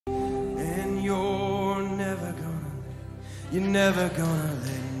You're never gonna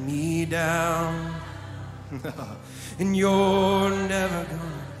let me down. And you're never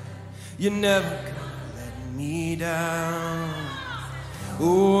gonna let me down.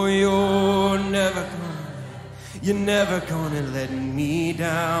 Oh, you're never gonna let me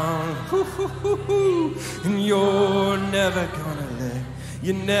down. And you're never gonna let,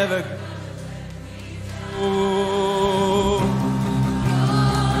 oh.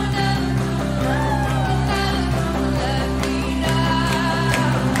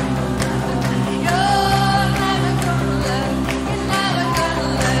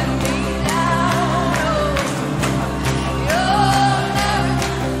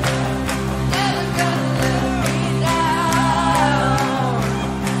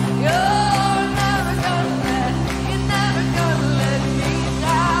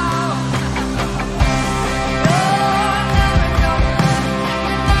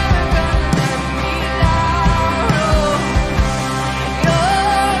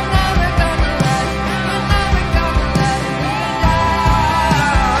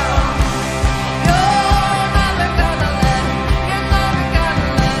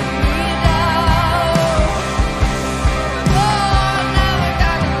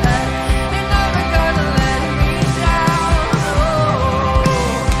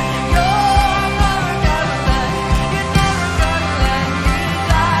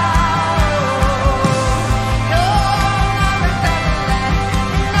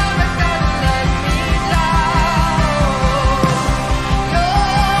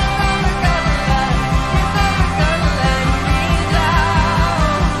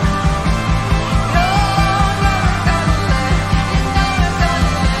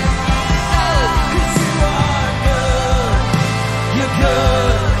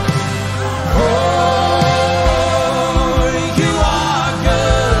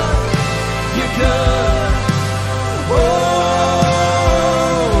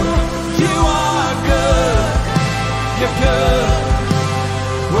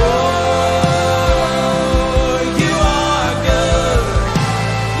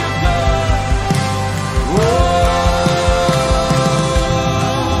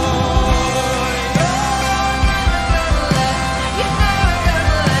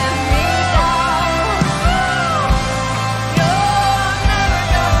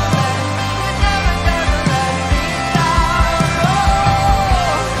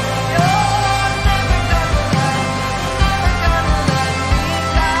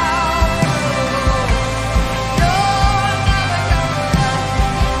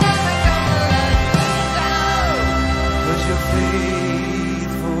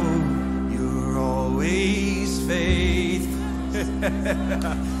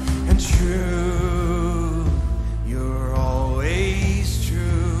 And true, you're always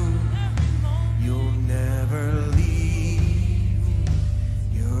true. You'll never leave me.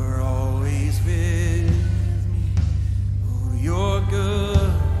 You're always with me. Oh, you're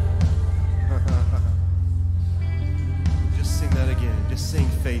good. Just sing that again. Just sing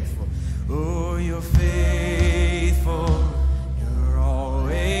faithful. Oh, you're faithful. You're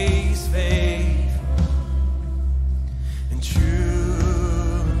always faithful. And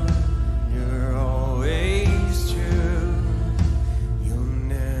true, you're always true. You'll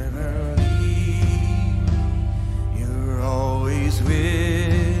never leave. You're always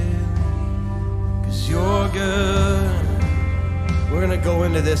with. 'Cause you're good. We're gonna go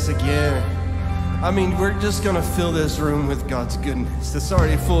into this again. I mean, we're just gonna fill this room with God's goodness. It's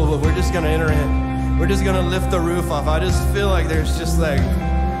already full, but we're just gonna enter in. We're just gonna lift the roof off. I just feel like there's just like,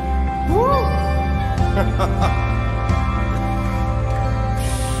 woo!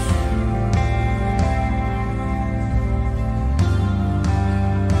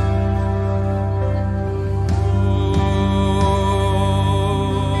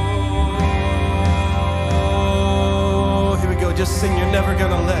 Oh, here we go. Just sing, you're never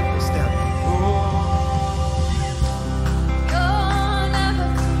gonna let us down.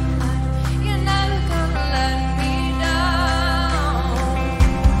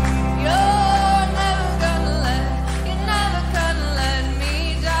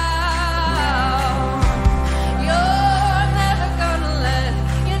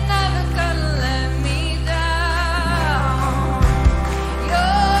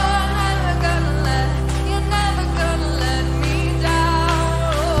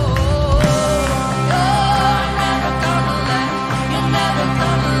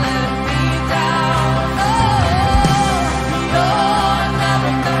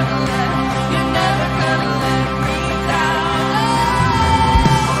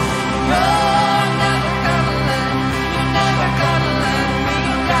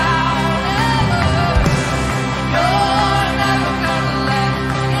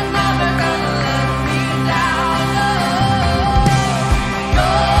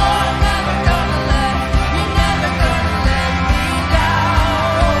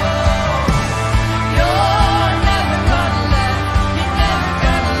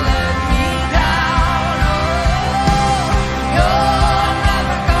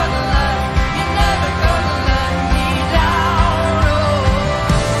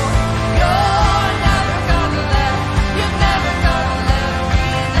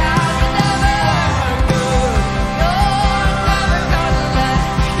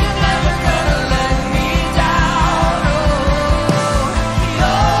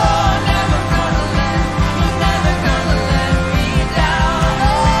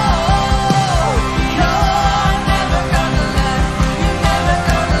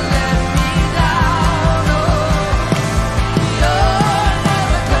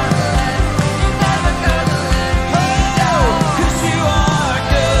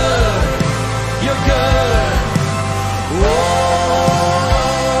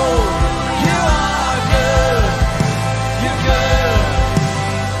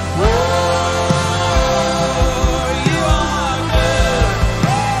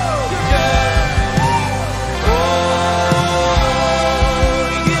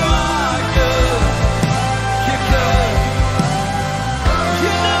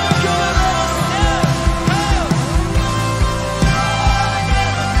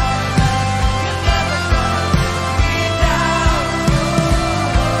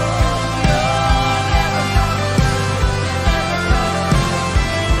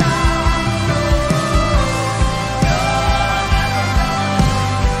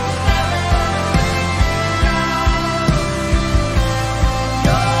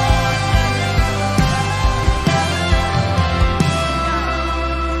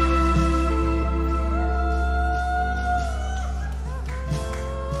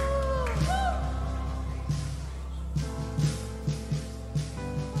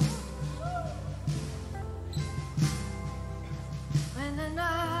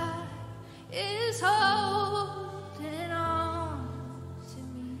 is holding on to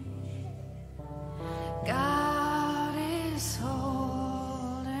me. God is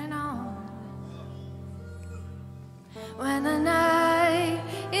holding on. When the night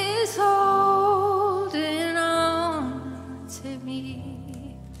is holding on to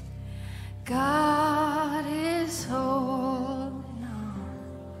me, God is holding on.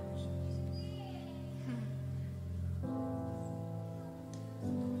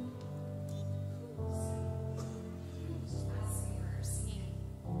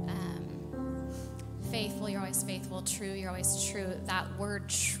 Faithful, you're always faithful. True, you're always true. That word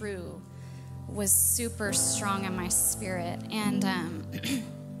true was super strong in my spirit. And it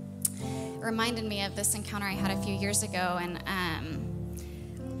reminded me of this encounter I had a few years ago. And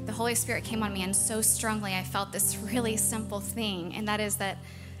the Holy Spirit came on me, and so strongly I felt this really simple thing. And that is that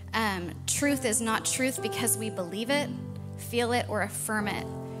truth is not truth because we believe it, feel it, or affirm it.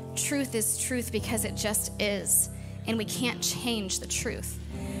 Truth is truth because it just is. And we can't change the truth.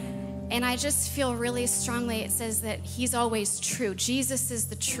 And I just feel really strongly, it says that he's always true. Jesus is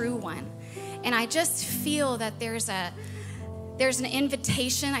the true one. And I just feel that there's an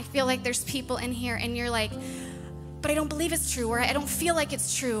invitation. I feel like there's people in here and you're like, but I don't believe it's true, or I don't feel like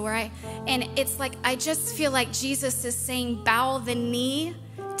it's true, and it's like, I just feel like Jesus is saying, bow the knee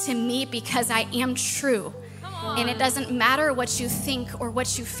to me because I am true. And it doesn't matter what you think or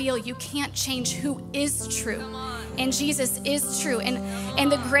what you feel. You can't change who is true. And Jesus is true.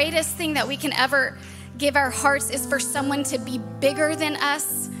 And the greatest thing that we can ever give our hearts is for someone to be bigger than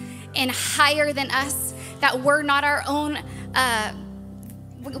us and higher than us, that we're not our own,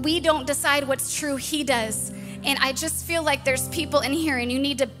 we don't decide what's true, he does. And I just feel like there's people in here and you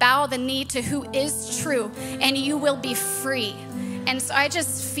need to bow the knee to who is true, and you will be free. And so I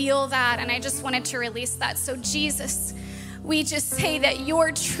just feel that, and I just wanted to release that. So Jesus, we just say that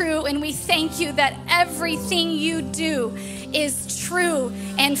you're true, and we thank you that everything you do is true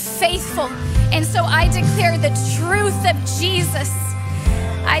and faithful. And so I declare the truth of Jesus.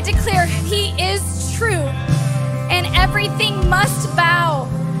 I declare he is true, and everything must bow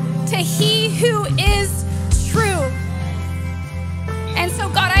to he who is true. And so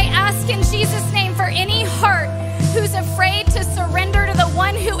God, I ask in Jesus' name for any heart who's afraid to surrender to the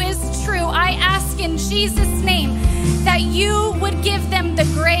one who is true, I ask in Jesus' name that you would give them the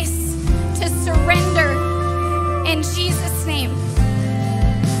grace to surrender in Jesus' name.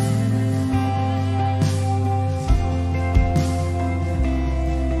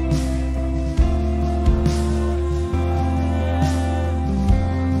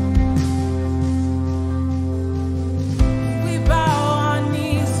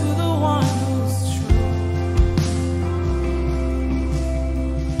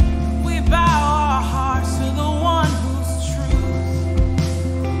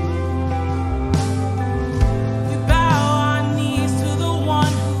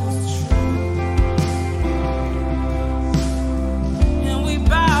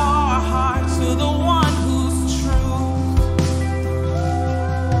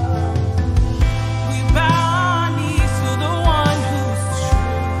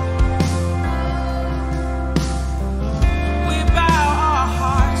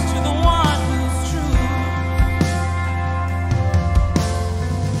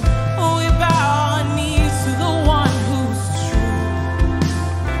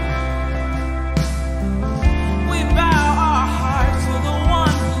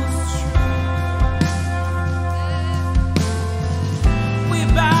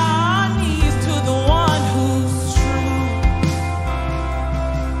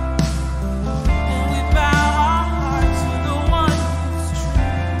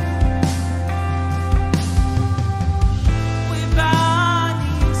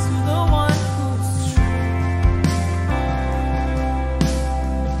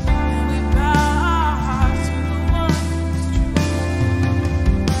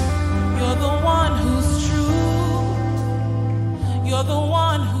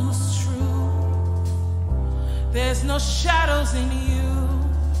 There's no shadows in you.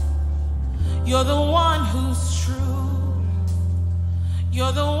 You're the one who's true.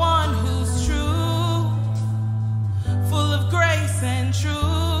 You're the one who's true, full of grace and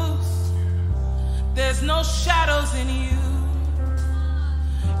truth. There's no shadows in you.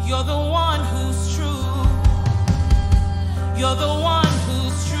 You're the one who's true. You're the one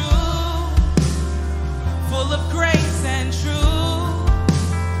who's true, full of grace and truth.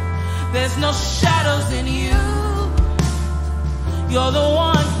 There's no shadows in you. You're the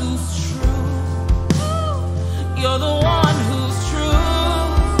one who's true. You're the one who's true,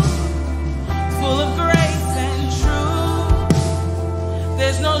 full of grace and truth.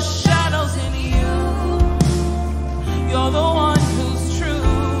 There's no shadows shadows in you. You're the one who's true.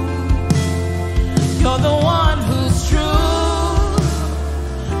 You're the one who's true,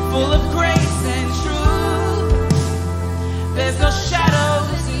 full of grace and truth. There's no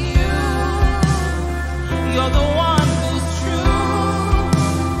shadows in you. You're the one who's true.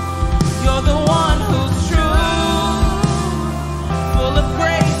 You're the one who's true, full of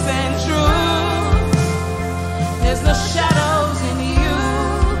grace and truth. There's no shadows in you.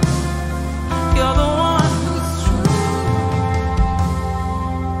 You're the one who's true.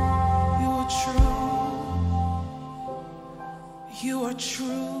 You are true. You are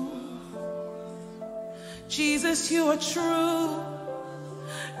true. Jesus, you are true.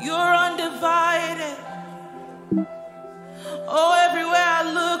 You're undivided. Oh, everywhere I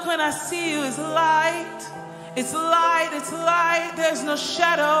look, when I see you, is light. It's light, it's light. There's no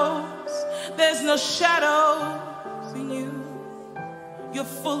shadows. There's no shadows in you. You're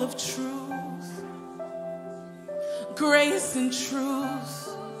full of truth, grace and truth.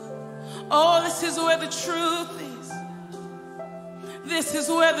 Oh, this is where the truth is. This is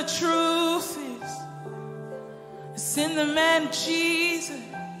where the truth is. It's in the man Jesus.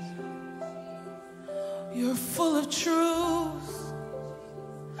 You're full of truth.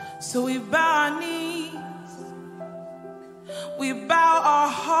 So we bow our knees. We bow our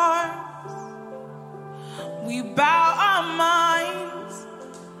hearts. We bow our minds.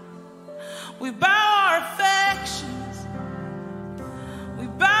 We bow our affections. We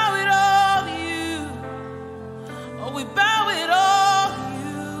bow it all to you. Oh, we bow it all to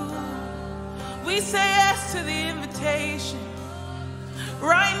you. We say yes to the invitation.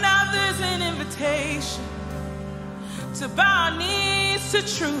 Right now there's an invitation to bow our knees to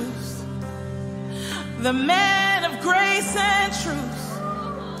truth. The man of grace and truth.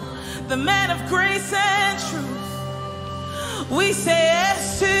 The man of grace and truth. We say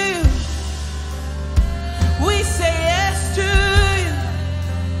yes to you. We say yes to you.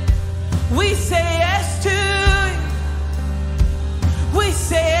 We say yes to you. We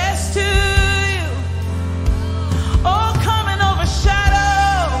say yes to you. Oh, come and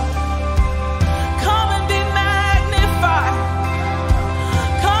overshadow. Come and be magnified.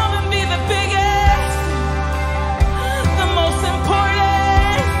 Come and be the biggest, the most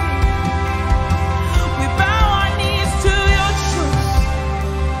important. We bow our knees to your truth.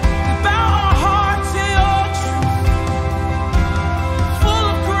 We bow our heart to your truth. Full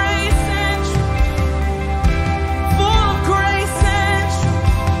of grace and truth. Full of grace and truth.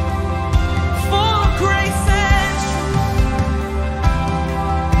 Full of grace and truth.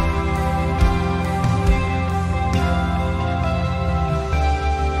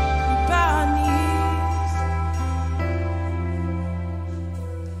 We bow our knees,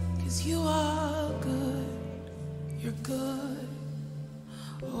 'cause you are good. You're good.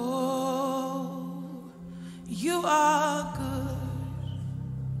 Oh, you are good.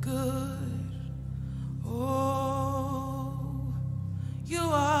 Good. Oh, you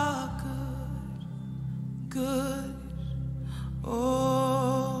are good. Good.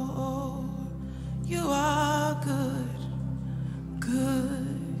 Oh, you are good.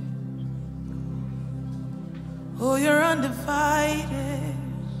 Good. Oh, you're undivided.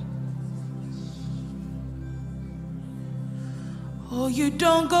 Oh, you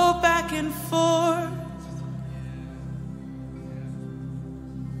don't go back and forth.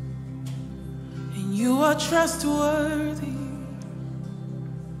 And you are trustworthy.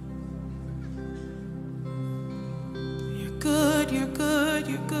 You're good, you're good,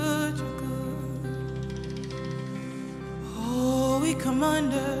 you're good, you're good. Oh, we come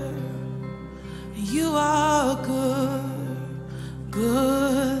under. You are good,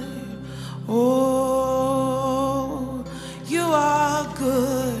 good. Oh, you are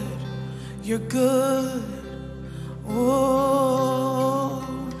good. You're good. Oh,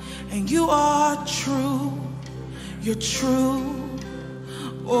 and you are true. You're true.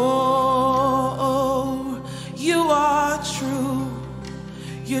 Oh, you are true.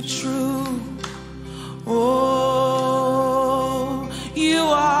 You're true. Oh, you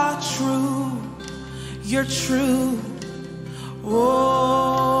are true. You're true.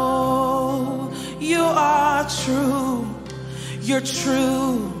 Oh, you are true. You're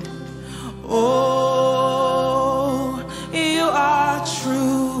true. Oh, you are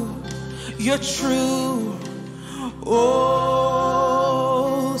true. You're true.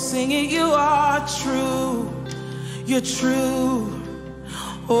 Oh, sing it. You are true. You're true.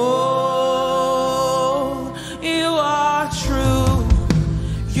 Oh, you are true.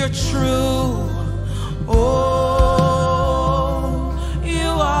 You're true. Oh, you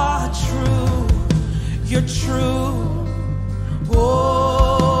are true. You're true.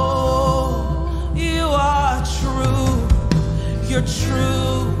 Oh,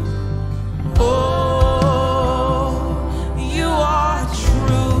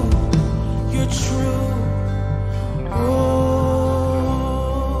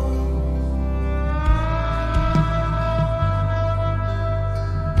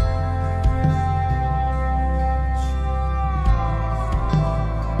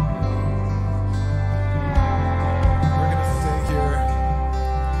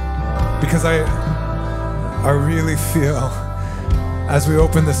 because I really feel as we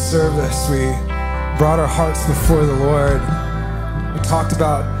open this service, we brought our hearts before the Lord. We talked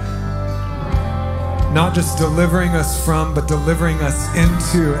about not just delivering us from, but delivering us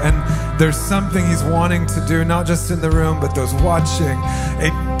into. And there's something he's wanting to do, not just in the room, but those watching,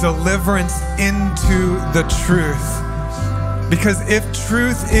 a deliverance into the truth. Because if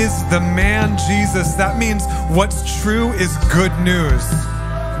truth is the man Jesus, that means what's true is good news.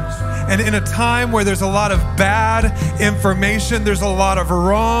 And in a time where there's a lot of bad information, there's a lot of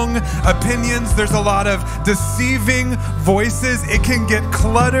wrong opinions, there's a lot of deceiving voices, it can get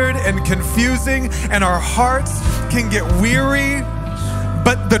cluttered and confusing, and our hearts can get weary.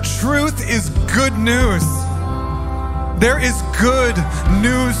 But the truth is good news. There is good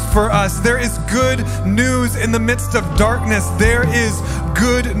news for us. There is good news in the midst of darkness. There is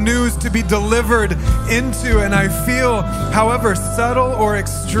good news to be delivered into. And I feel, however subtle or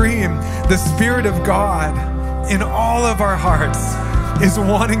extreme, the Spirit of God in all of our hearts is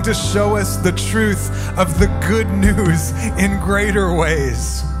wanting to show us the truth of the good news in greater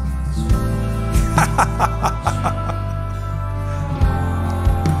ways.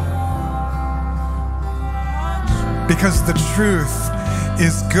 Because the truth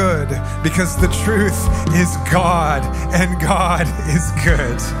is good. Because the truth is God, and God is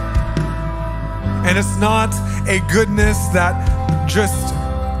good. And it's not a goodness that just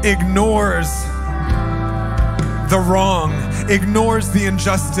ignores the wrong, ignores the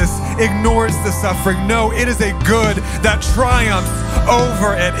injustice, ignores the suffering. No, it is a good that triumphs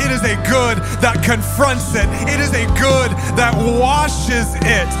over it. It is a good that confronts it. It is a good that washes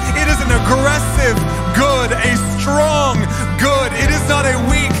it. It is an aggressive good, a strong good. It is not a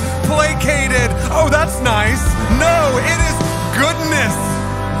weak, placated, oh, that's nice. No, it is goodness,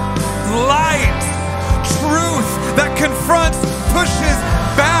 light, truth that confronts, pushes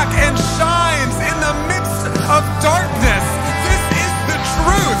back, and shines in the midst of darkness. This is the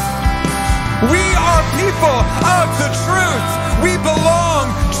truth. We are people of the truth. We belong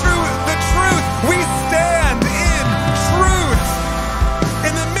to the truth. We stand in truth.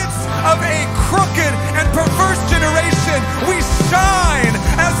 In the midst of a crooked and perverse generation, we shine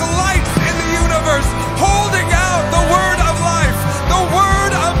as lights in the universe, holding out the word of life, the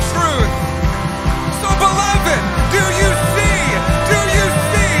word of truth. So beloved, do you see? Do you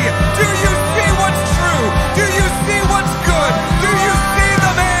see? Do you see what's true? Do you see what's good? Do you see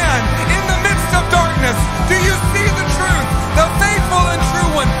the man in the midst of darkness? Do you see the truth, the faithful and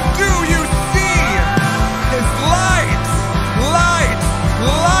true one? Do you see his light, light,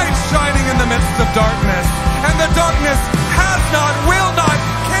 light shining in the midst of darkness? And the darkness has not, will not,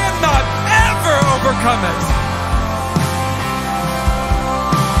 cannot ever overcome it.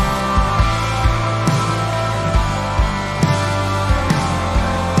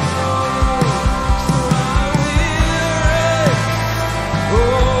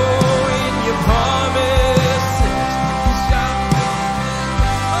 Oh,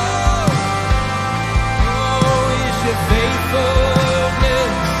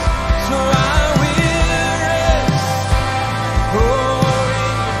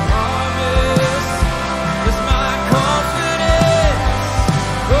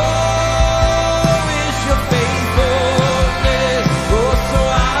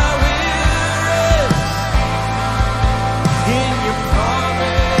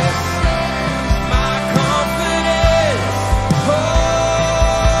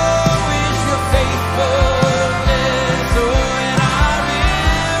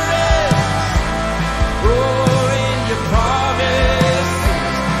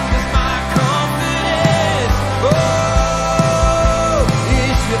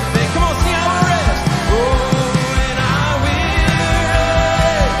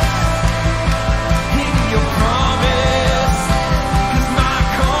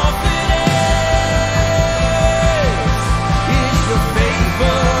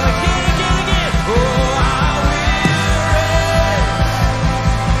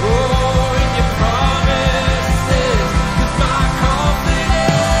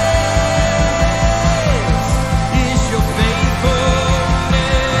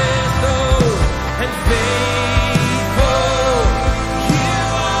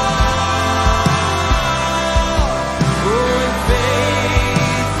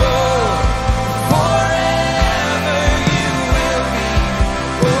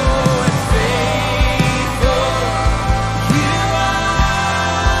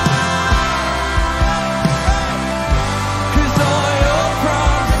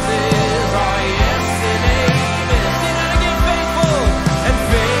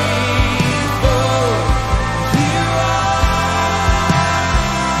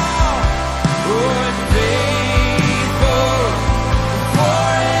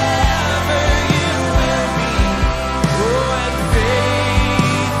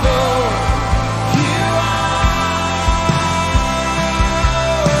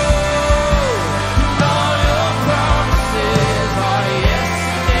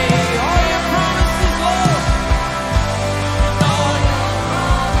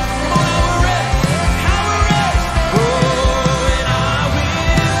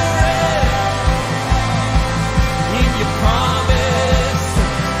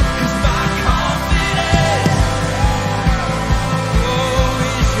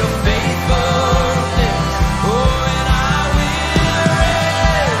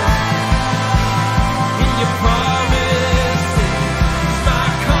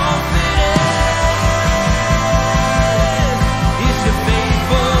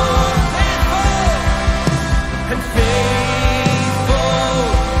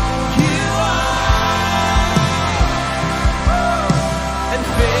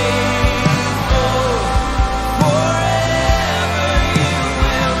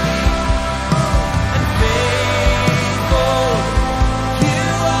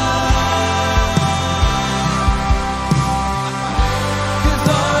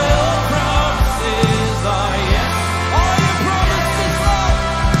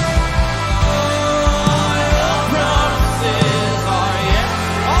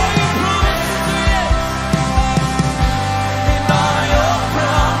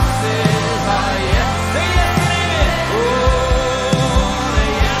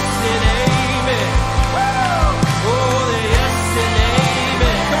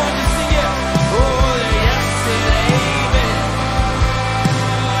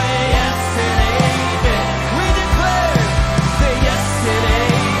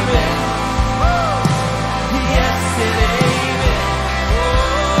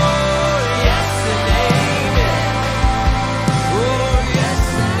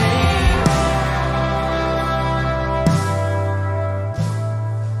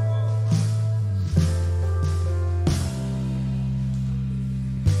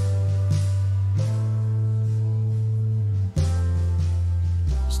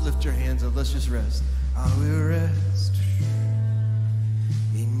 lift your hands up. Let's just rest. I will rest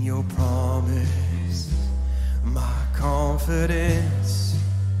in your promise. My confidence,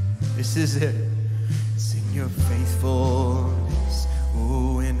 this is it. It's in your faithfulness.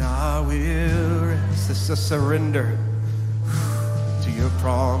 Oh, and I will rest. It's a surrender to your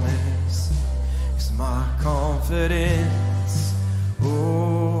promise. It's my confidence.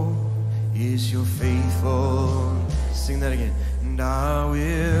 Oh, is your faithfulness. Sing that again. And I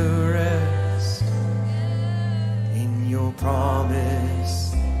will rest in your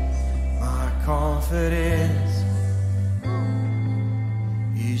promise. My confidence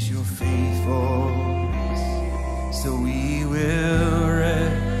is your faithfulness. So we will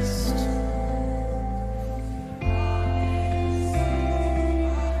rest